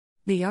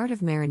The Art of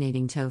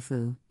Marinating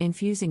Tofu,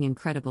 Infusing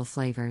Incredible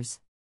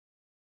Flavors.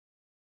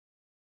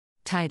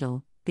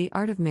 Title: The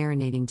Art of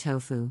Marinating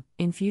Tofu,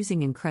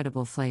 Infusing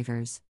Incredible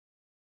Flavors.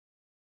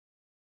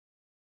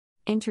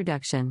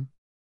 Introduction.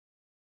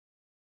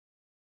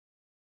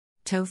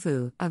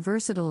 Tofu, a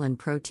versatile and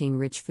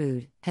protein-rich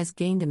food, has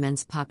gained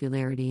immense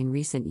popularity in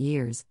recent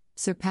years,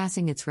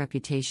 surpassing its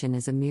reputation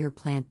as a mere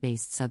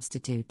plant-based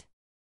substitute.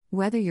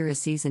 Whether you're a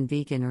seasoned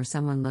vegan or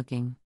someone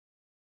looking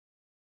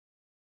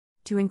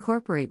to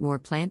incorporate more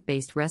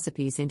plant-based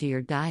recipes into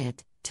your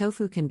diet,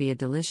 tofu can be a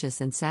delicious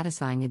and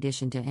satisfying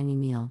addition to any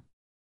meal.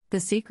 The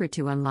secret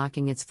to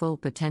unlocking its full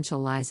potential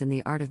lies in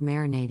the art of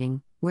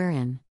marinating,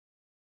 wherein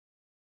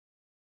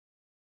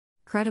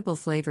credible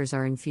flavors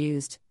are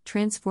infused,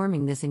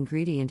 transforming this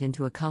ingredient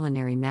into a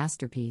culinary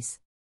masterpiece.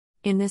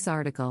 In this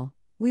article,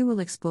 we will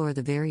explore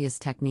the various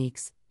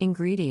techniques,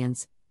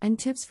 ingredients, and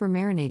tips for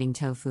marinating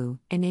tofu,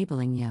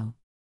 enabling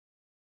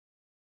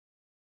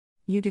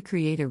you to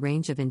create a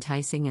range of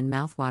enticing and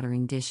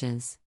mouthwatering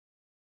dishes.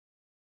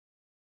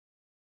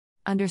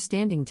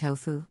 Understanding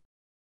tofu.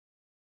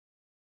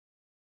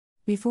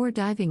 Before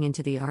diving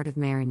into the art of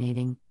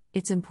marinating,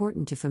 it's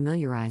important to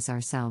familiarize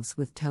ourselves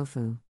with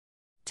tofu.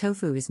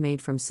 Tofu is made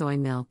from soy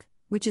milk,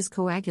 which is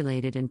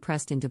coagulated and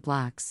pressed into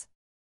blocks.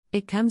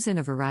 It comes in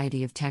a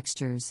variety of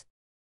textures,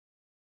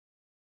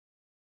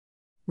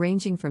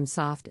 ranging from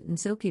soft and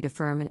silky to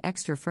firm and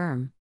extra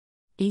firm.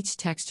 Each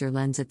texture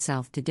lends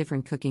itself to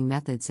different cooking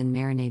methods and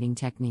marinating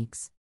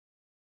techniques.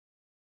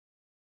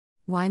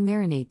 Why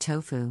marinate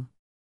tofu?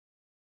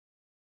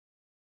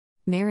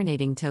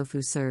 Marinating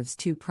tofu serves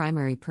two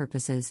primary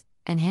purposes: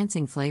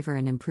 enhancing flavor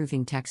and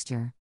improving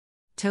texture.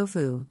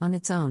 Tofu, on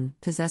its own,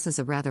 possesses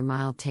a rather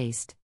mild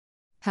taste.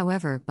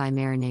 However, by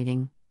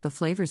marinating, the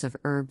flavors of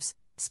herbs,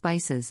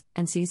 spices,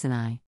 and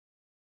seasoning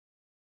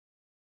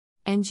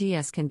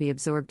NGS can be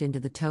absorbed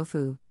into the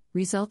tofu,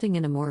 resulting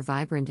in a more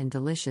vibrant and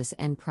delicious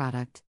end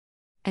product.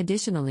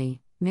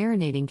 Additionally,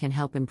 marinating can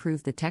help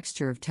improve the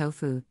texture of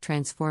tofu,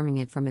 transforming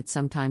it from its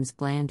sometimes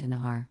bland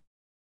and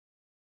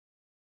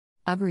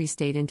rubbery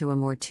state into a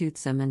more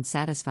toothsome and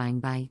satisfying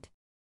bite.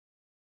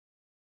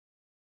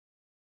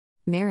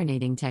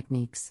 Marinating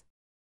techniques.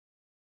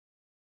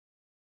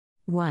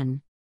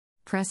 1.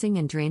 Pressing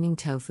and draining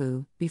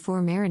tofu.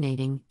 Before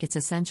marinating, it's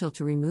essential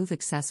to remove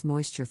excess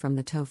moisture from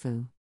the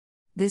tofu.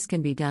 This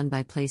can be done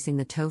by placing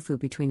the tofu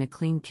between a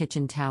clean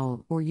kitchen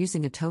towel or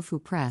using a tofu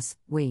press.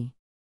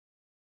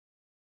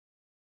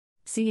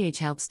 CH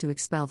helps to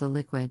expel the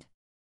liquid.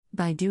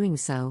 By doing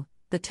so,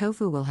 the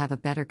tofu will have a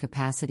better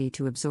capacity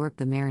to absorb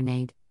the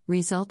marinade,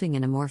 resulting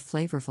in a more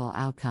flavorful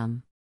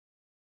outcome.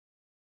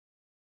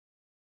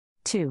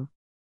 2.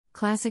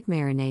 Classic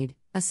marinade.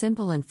 A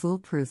simple and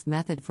foolproof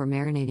method for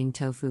marinating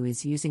tofu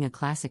is using a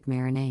classic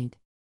marinade.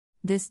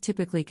 This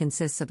typically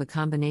consists of a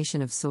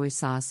combination of soy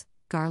sauce,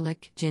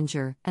 garlic,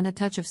 ginger, and a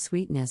touch of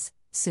sweetness,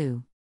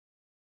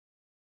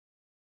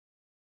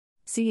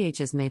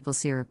 CH as maple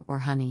syrup or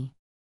honey.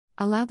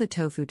 Allow the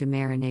tofu to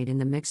marinate in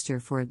the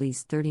mixture for at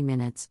least 30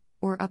 minutes,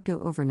 or up to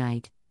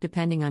overnight,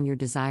 depending on your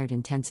desired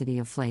intensity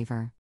of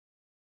flavor.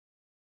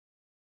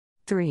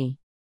 3.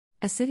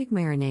 Acidic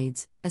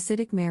marinades.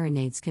 Acidic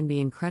marinades can be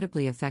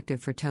incredibly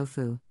effective for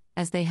tofu,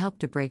 as they help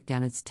to break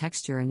down its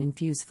texture and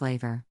infuse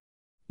flavor.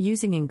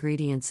 Using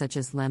ingredients such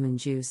as lemon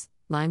juice,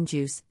 lime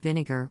juice,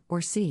 vinegar,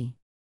 or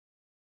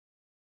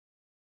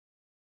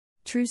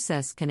true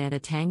zest can add a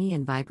tangy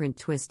and vibrant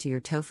twist to your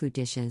tofu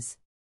dishes.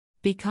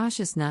 Be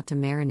cautious not to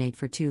marinate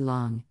for too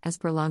long, as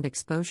prolonged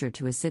exposure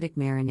to acidic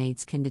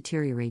marinades can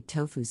deteriorate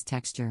tofu's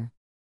texture.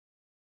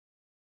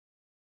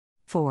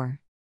 4.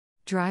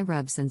 Dry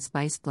rubs and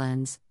spice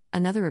blends.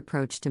 Another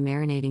approach to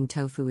marinating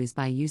tofu is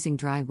by using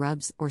dry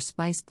rubs or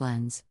spice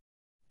blends.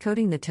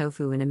 Coating the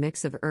tofu in a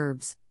mix of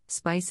herbs,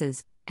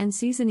 spices, and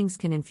seasonings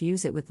can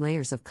infuse it with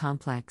layers of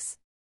complex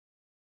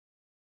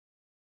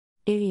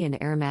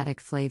and aromatic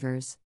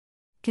flavors.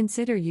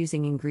 Consider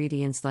using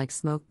ingredients like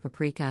smoked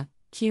paprika,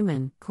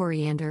 cumin,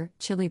 coriander,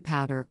 chili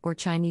powder, or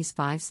Chinese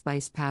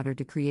 5-spice powder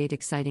to create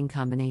exciting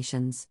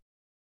combinations.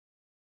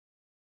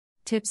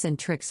 Tips and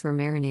tricks for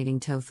marinating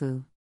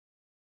tofu.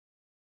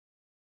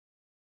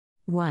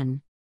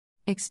 1.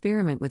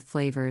 Experiment with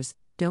flavors.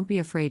 Don't be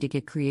afraid to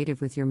get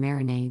creative with your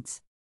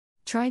marinades.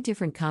 Try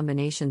different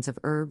combinations of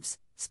herbs,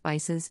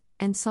 spices,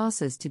 and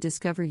sauces to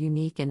discover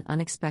unique and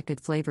unexpected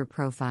flavor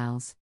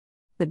profiles.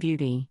 The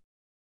beauty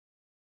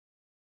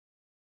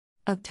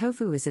of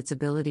tofu is its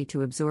ability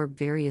to absorb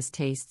various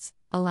tastes,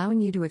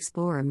 allowing you to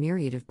explore a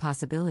myriad of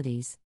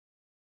possibilities.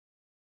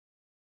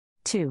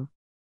 2.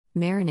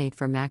 Marinate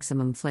for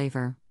maximum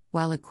flavor.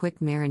 While a quick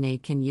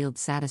marinade can yield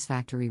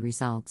satisfactory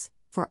results,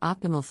 for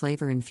optimal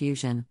flavor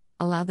infusion,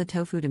 allow the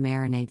tofu to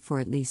marinate for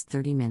at least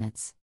 30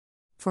 minutes.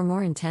 For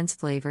more intense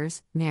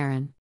flavors,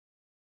 marinate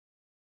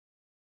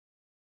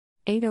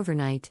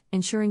overnight,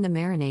 ensuring the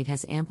marinade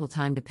has ample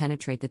time to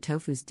penetrate the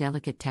tofu's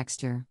delicate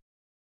texture.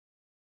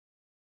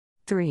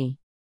 3.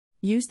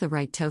 Use the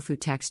right tofu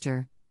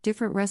texture.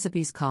 Different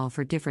recipes call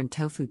for different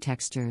tofu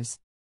textures.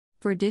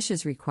 For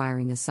dishes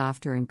requiring a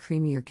softer and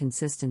creamier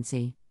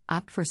consistency,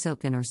 opt for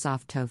silken or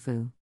soft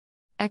tofu.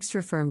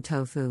 Extra firm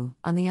tofu,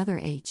 on the other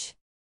hand,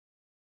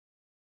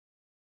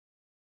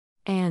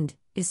 and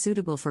is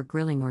suitable for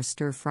grilling or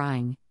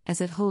stir-frying,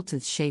 as it holds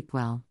its shape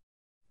well.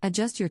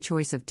 Adjust your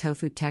choice of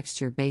tofu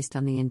texture based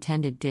on the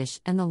intended dish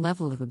and the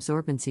level of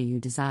absorbency you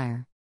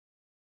desire.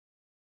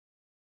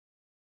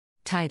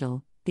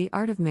 Title: The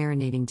Art of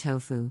Marinating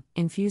Tofu,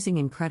 Infusing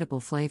Incredible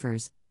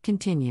Flavors,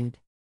 Continued.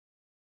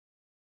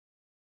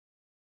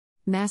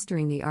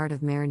 Mastering the Art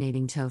of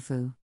Marinating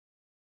Tofu.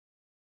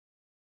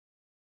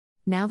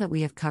 Now that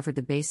we have covered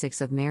the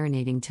basics of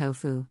marinating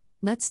tofu,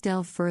 let's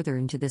delve further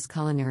into this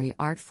culinary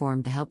art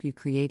form to help you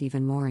create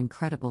even more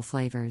incredible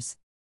flavors.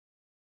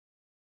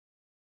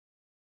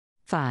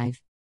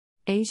 5.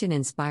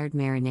 Asian-inspired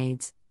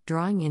marinades.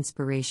 Drawing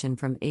inspiration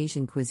from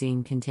Asian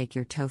cuisine can take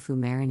your tofu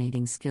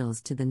marinating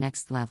skills to the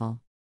next level.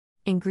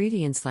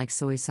 Ingredients like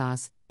soy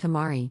sauce,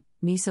 tamari,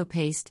 miso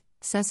paste,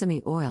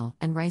 sesame oil,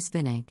 and rice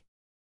vinegar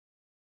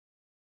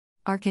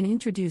can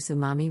introduce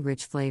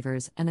umami-rich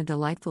flavors and a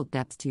delightful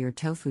depth to your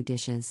tofu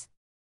dishes.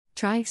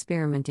 Try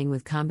experimenting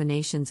with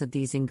combinations of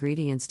these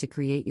ingredients to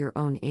create your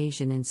own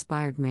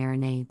Asian-inspired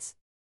marinades.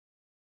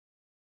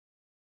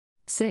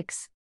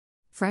 6.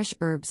 Fresh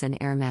herbs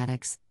and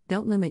aromatics.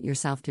 Don't limit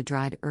yourself to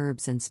dried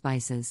herbs and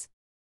spices.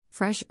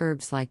 Fresh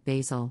herbs like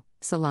basil,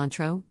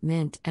 cilantro,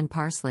 mint, and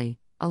parsley,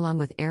 along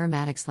with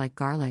aromatics like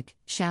garlic,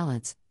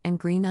 shallots, and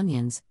green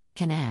onions,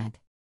 can add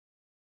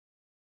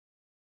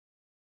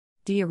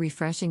a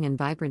refreshing and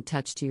vibrant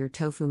touch to your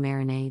tofu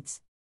marinades.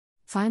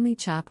 Finely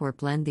chop or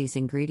blend these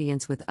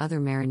ingredients with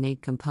other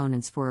marinade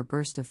components for a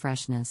burst of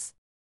freshness.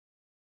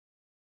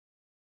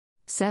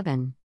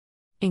 7.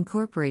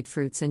 Incorporate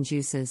fruits and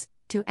juices.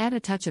 To add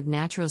a touch of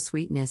natural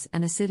sweetness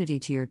and acidity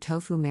to your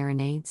tofu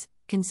marinades,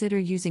 consider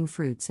using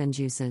fruits and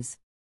juices.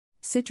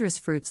 Citrus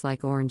fruits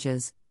like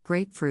oranges,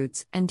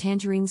 grapefruits, and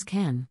tangerines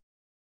can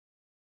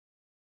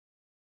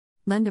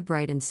lend a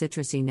bright and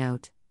citrusy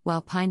note,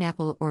 while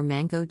pineapple or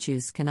mango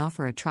juice can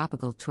offer a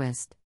tropical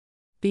twist.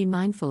 Be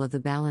mindful of the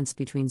balance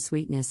between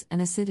sweetness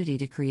and acidity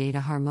to create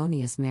a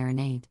harmonious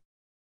marinade.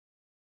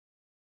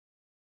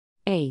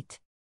 8.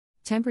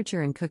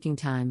 Temperature and cooking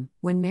time.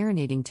 When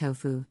marinating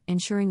tofu,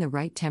 ensuring the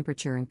right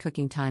temperature and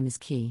cooking time is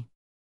key.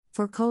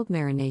 For cold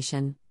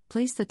marination,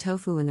 place the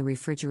tofu in the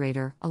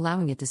refrigerator,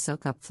 allowing it to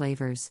soak up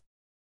flavors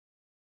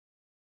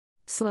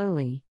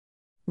slowly.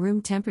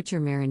 Room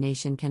temperature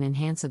marination can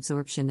enhance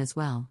absorption as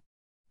well.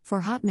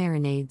 For hot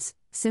marinades,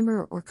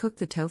 simmer or cook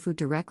the tofu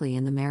directly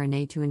in the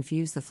marinade to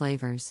infuse the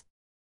flavors.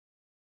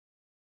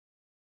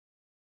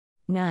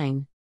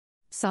 9.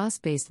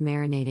 Sauce-based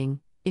marinating.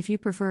 If you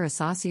prefer a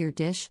saucier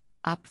dish,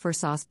 opt for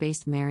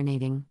sauce-based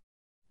marinating.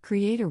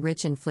 Create a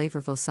rich and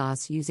flavorful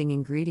sauce using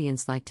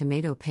ingredients like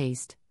tomato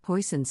paste,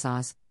 hoisin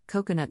sauce,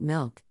 coconut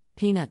milk,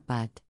 peanut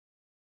butter,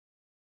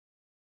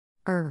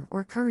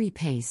 or curry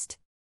paste.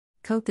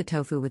 Coat the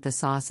tofu with the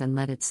sauce and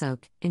let it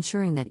soak,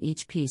 ensuring that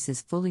each piece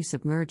is fully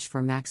submerged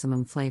for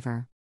maximum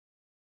flavor.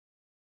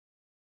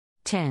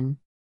 10.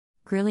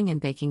 Grilling and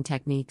baking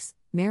techniques.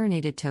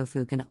 Marinated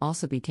tofu can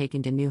also be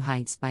taken to new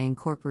heights by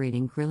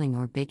incorporating grilling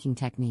or baking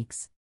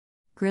techniques.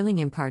 Grilling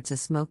imparts a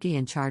smoky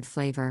and charred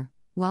flavor,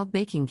 while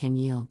baking can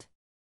yield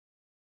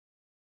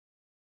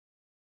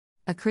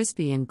a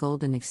crispy and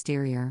golden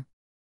exterior.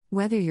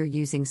 Whether you're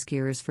using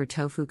skewers for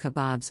tofu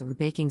kebabs or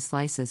baking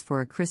slices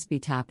for a crispy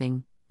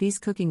topping, these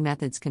cooking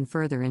methods can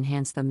further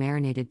enhance the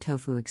marinated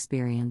tofu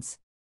experience.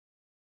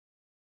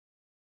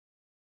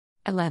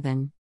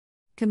 11.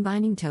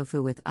 Combining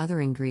tofu with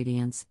other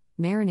ingredients.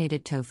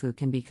 Marinated tofu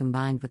can be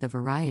combined with a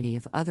variety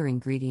of other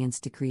ingredients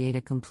to create a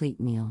complete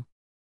meal.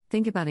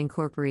 Think about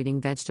incorporating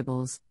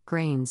vegetables,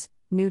 grains,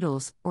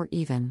 noodles, or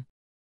even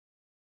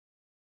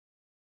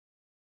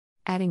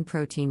adding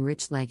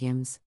protein-rich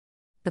legumes.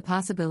 The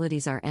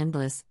possibilities are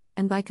endless,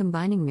 and by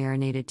combining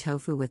marinated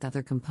tofu with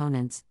other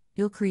components,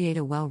 you'll create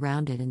a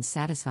well-rounded and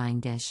satisfying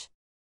dish.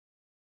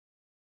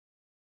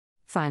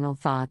 Final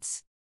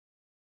thoughts.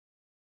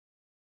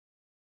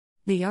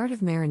 The art of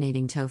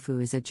marinating tofu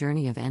is a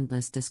journey of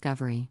endless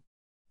discovery.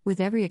 With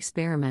every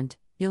experiment,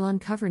 you'll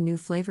uncover new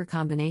flavor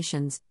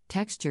combinations,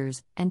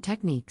 textures, and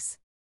techniques.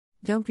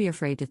 Don't be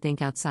afraid to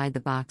think outside the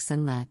box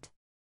and let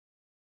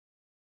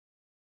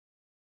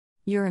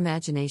your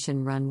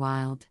imagination run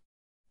wild.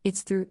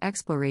 It's through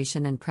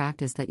exploration and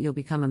practice that you'll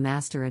become a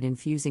master at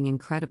infusing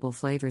incredible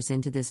flavors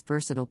into this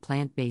versatile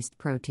plant-based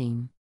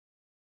protein.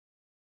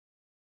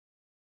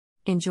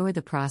 Enjoy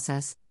the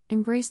process,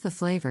 embrace the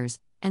flavors,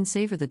 and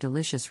savor the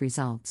delicious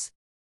results.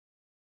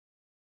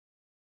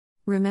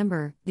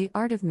 Remember, the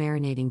art of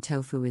marinating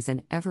tofu is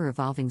an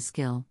ever-evolving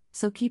skill,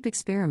 so keep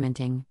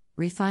experimenting,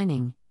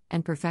 refining,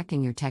 and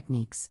perfecting your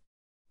techniques.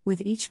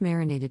 With each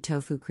marinated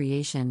tofu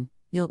creation,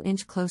 you'll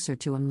inch closer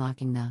to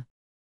unlocking the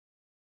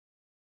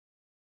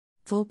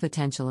full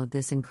potential of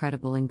this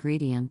incredible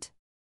ingredient.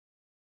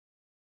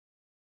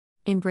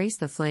 Embrace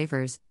the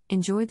flavors,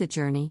 enjoy the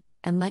journey,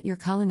 and let your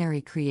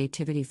culinary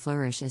creativity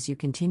flourish as you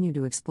continue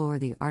to explore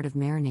the art of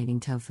marinating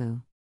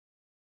tofu.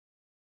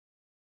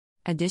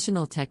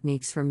 Additional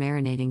techniques for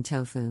marinating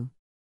tofu.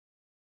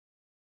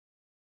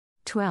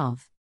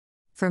 12.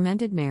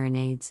 Fermented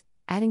marinades.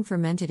 Adding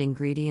fermented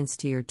ingredients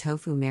to your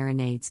tofu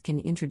marinades can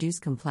introduce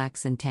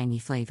complex and tangy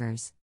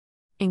flavors.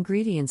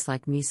 Ingredients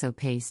like miso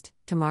paste,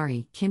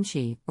 tamari,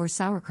 kimchi, or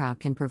sauerkraut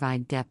can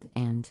provide depth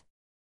and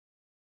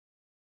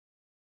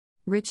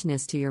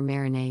richness to your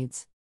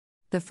marinades.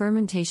 The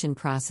fermentation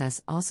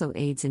process also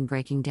aids in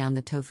breaking down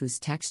the tofu's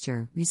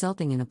texture,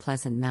 resulting in a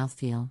pleasant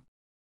mouthfeel.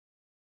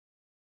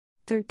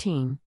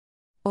 13.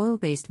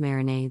 Oil-based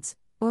marinades.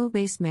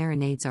 Oil-based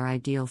marinades are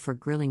ideal for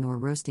grilling or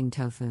roasting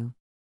tofu.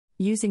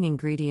 Using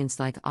ingredients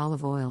like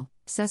olive oil,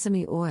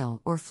 sesame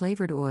oil, or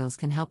flavored oils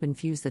can help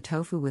infuse the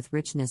tofu with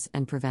richness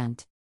and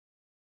prevent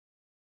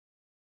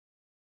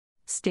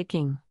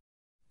sticking.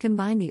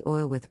 Combine the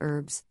oil with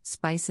herbs,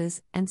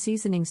 spices, and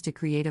seasonings to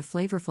create a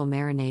flavorful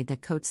marinade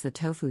that coats the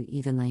tofu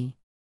evenly.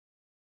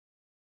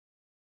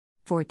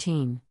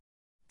 14.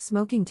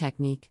 Smoking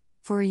technique.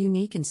 For a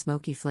unique and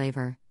smoky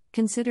flavor,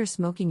 consider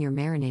smoking your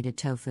marinated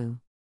tofu.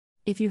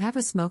 If you have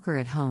a smoker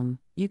at home,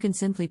 you can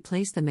simply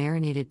place the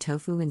marinated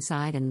tofu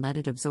inside and let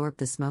it absorb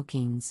the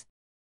smokings.